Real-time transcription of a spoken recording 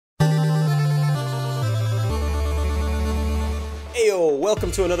Heyo!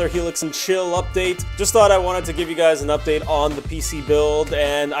 Welcome to another Helix and Chill update. Just thought I wanted to give you guys an update on the PC build,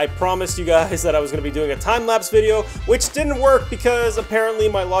 and I promised you guys that I was going to be doing a time-lapse video, which didn't work because apparently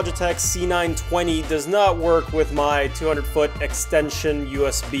my Logitech C920 does not work with my 200-foot extension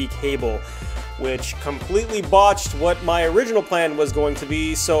USB cable, which completely botched what my original plan was going to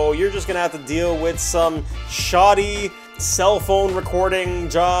be, so you're just going to have to deal with some shoddy cell phone recording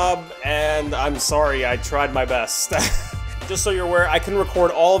job, and I'm sorry, I tried my best. Just so you're aware, I couldn't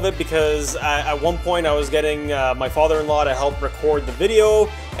record all of it because at one point I was getting my father-in-law to help record the video,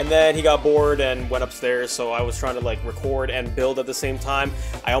 and then he got bored and went upstairs, so I was trying to like record and build at the same time.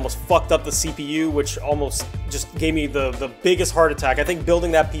 I almost fucked up the CPU, which almost just gave me the biggest heart attack. I think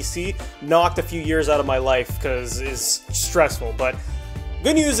building that PC knocked a few years out of my life because it's stressful, but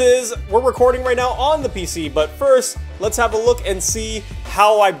good news is we're recording right now on the PC, but first let's have a look and see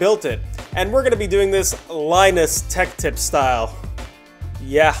how I built it. And we're going to be doing this Linus Tech Tip style.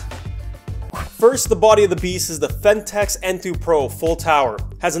 Yeah. First, the body of the beast is the Fentex N2 Pro Full Tower.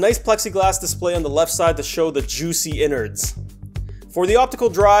 Has a nice plexiglass display on the left side to show the juicy innards. For the optical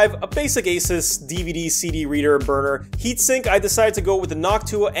drive, a basic Asus DVD CD reader and burner. Heatsink, I decided to go with the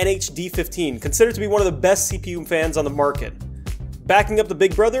Noctua NH-D15, considered to be one of the best CPU fans on the market. Backing up the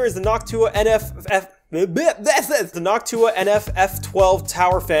big brother is the Noctua NF-F12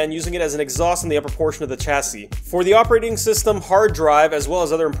 tower fan, using it as an exhaust in the upper portion of the chassis. For the operating system hard drive, as well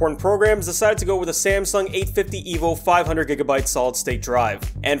as other important programs, decided to go with a Samsung 850 EVO 500GB solid state drive.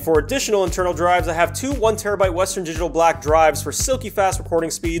 And for additional internal drives, I have two 1TB Western Digital Black drives for silky fast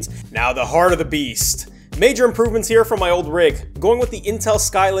recording speeds. Now the heart of the beast. Major improvements here from my old rig, going with the Intel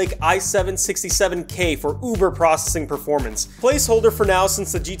Skylake i7-67K for uber processing performance. Placeholder for now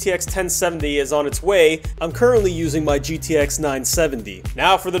since the GTX 1070 is on its way. I'm currently using my GTX 970.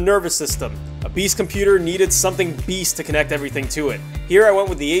 Now for the nervous system. A beast computer needed something beast to connect everything to it. Here I went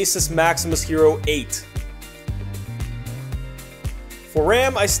with the Asus Maximus Hero 8. For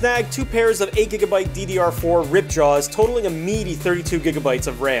RAM, I snagged two pairs of 8GB DDR4 ripjaws, totaling a meaty 32GB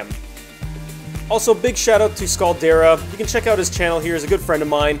of RAM. Also, big shout out to Scaldera. You can check out his channel here, he's a good friend of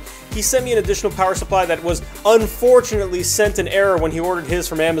mine. He sent me an additional power supply that was unfortunately sent in error when he ordered his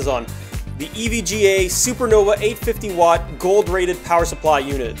from Amazon. The EVGA Supernova 850 watt gold rated power supply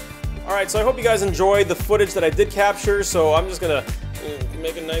unit. Alright, so I hope you guys enjoyed the footage that I did capture, so I'm just gonna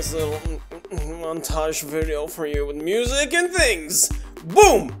make a nice little montage video for you with music and things.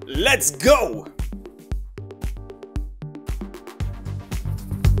 Boom! Let's go!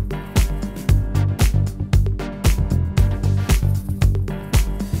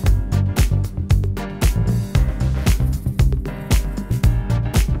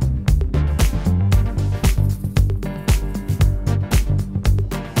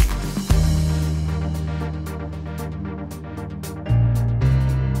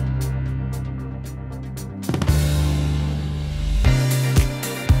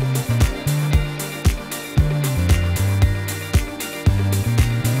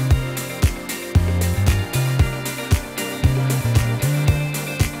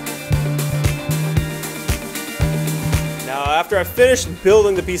 After I finished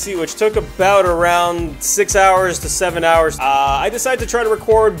building the PC, which took about around 6 hours to 7 hours, I decided to try to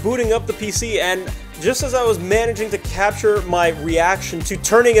record booting up the PC, and just as I was managing to capture my reaction to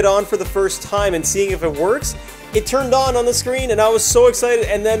turning it on for the first time and seeing if it works, it turned on the screen and I was so excited,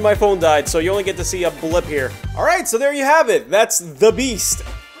 and then my phone died, so you only get to see a blip here. Alright, so there you have it. That's the beast.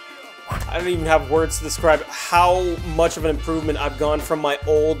 I don't even have words to describe how much of an improvement I've gone from my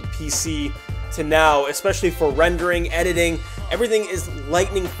old PC to now, especially for rendering, editing. Everything is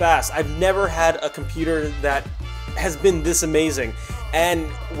lightning fast. I've never had a computer that has been this amazing. And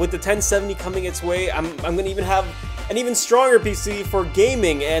with the 1070 coming its way, I'm gonna even have an even stronger PC for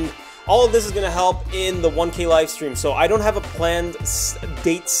gaming, and all of this is gonna help in the 1K live stream. So I don't have a planned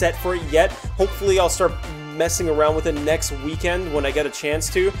date set for it yet. Hopefully I'll start messing around with it next weekend when I get a chance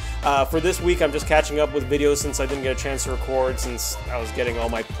to. For this week, I'm just catching up with videos since I didn't get a chance to record, since I was getting all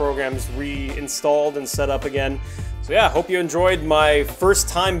my programs reinstalled and set up again. So yeah, hope you enjoyed my first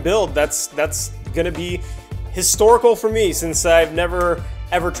time build. That's gonna be historical for me, since I've never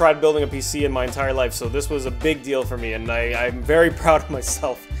ever tried building a PC in my entire life, so this was a big deal for me, and I'm very proud of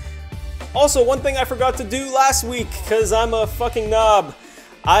myself. Also, one thing I forgot to do last week, because I'm a fucking knob.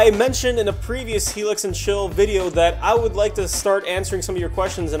 I mentioned in a previous Helix and Chill video that I would like to start answering some of your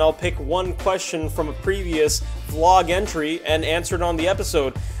questions, and I'll pick one question from a previous vlog entry and answer it on the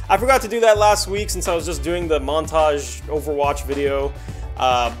episode. I forgot to do that last week since I was just doing the montage Overwatch video,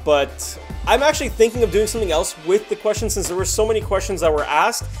 but I'm actually thinking of doing something else with the questions since there were so many questions that were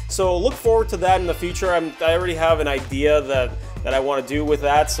asked, so look forward to that in the future. I already have an idea that that I want to do with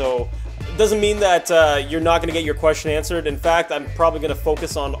that. So it doesn't mean that you're not going to get your question answered. In fact, I'm probably going to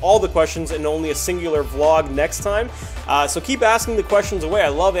focus on all the questions in only a singular vlog next time. So keep asking the questions away. I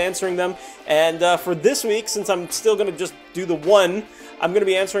love answering them. And for this week, since I'm still going to just do the one, I'm going to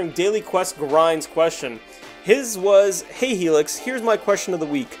be answering Daily Quest Grind's question. His was, "Hey Helix, here's my question of the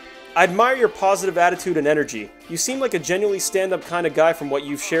week. I admire your positive attitude and energy. You seem like a genuinely stand-up kind of guy from what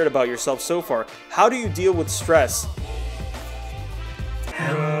you've shared about yourself so far. How do you deal with stress?"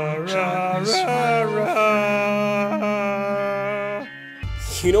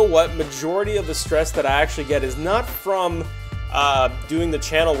 You know what? Majority of the stress that I actually get is not from doing the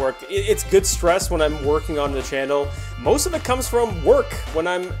channel work. It's good stress when I'm working on the channel. Most of it comes from work when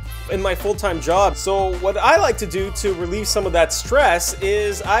I'm in my full-time job. So what I like to do to relieve some of that stress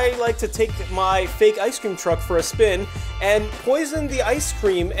is I like to take my fake ice cream truck for a spin and poison the ice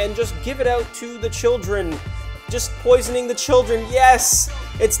cream and just give it out to the children. Just poisoning the children. Yes!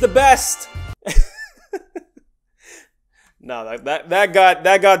 It's the best! No, that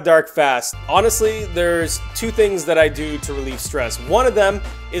got dark fast. Honestly, there's two things that I do to relieve stress. One of them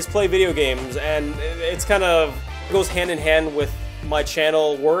is play video games, and it's kind of goes hand in hand with my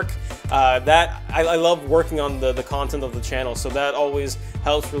channel work. I love working on the content of the channel, so that always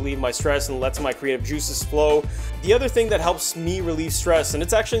helps relieve my stress and lets my creative juices flow. The other thing that helps me relieve stress, and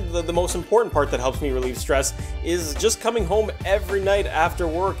it's actually the most important part that helps me relieve stress, is just coming home every night after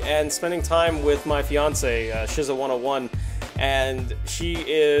work and spending time with my fiance, Shiza101, and she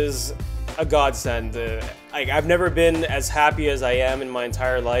is a godsend. I've never been as happy as I am in my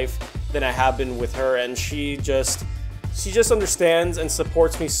entire life than I have been with her, and she just understands and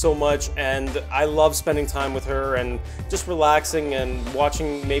supports me so much, and I love spending time with her and just relaxing and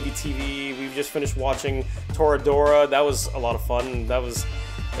watching maybe TV. We've just finished watching Toradora. That was a lot of fun. That was,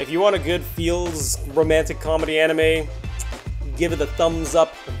 if you want a good feels romantic comedy anime, give it a thumbs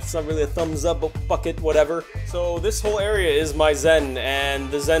up. It's not really a thumbs up, but fuck it, whatever. So this whole area is my zen,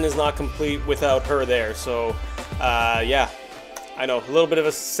 and the zen is not complete without her there. So yeah. I know, a little bit of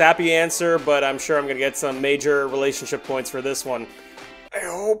a sappy answer, but I'm sure I'm going to get some major relationship points for this one. I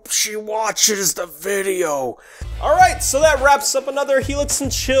hope she watches the video. Alright, so that wraps up another Helix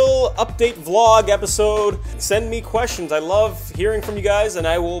and Chill update vlog episode. Send me questions. I love hearing from you guys, and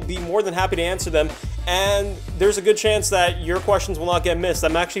I will be more than happy to answer them. And there's a good chance that your questions will not get missed.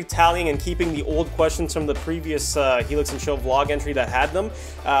 I'm actually tallying and keeping the old questions from the previous Helix and Chill vlog entry that had them.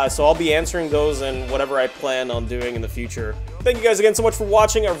 So I'll be answering those and whatever I plan on doing in the future. Thank you guys again so much for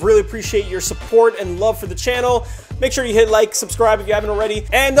watching. I really appreciate your support and love for the channel. Make sure you hit like, subscribe if you haven't already,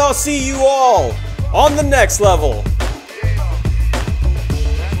 and I'll see you all on the next level.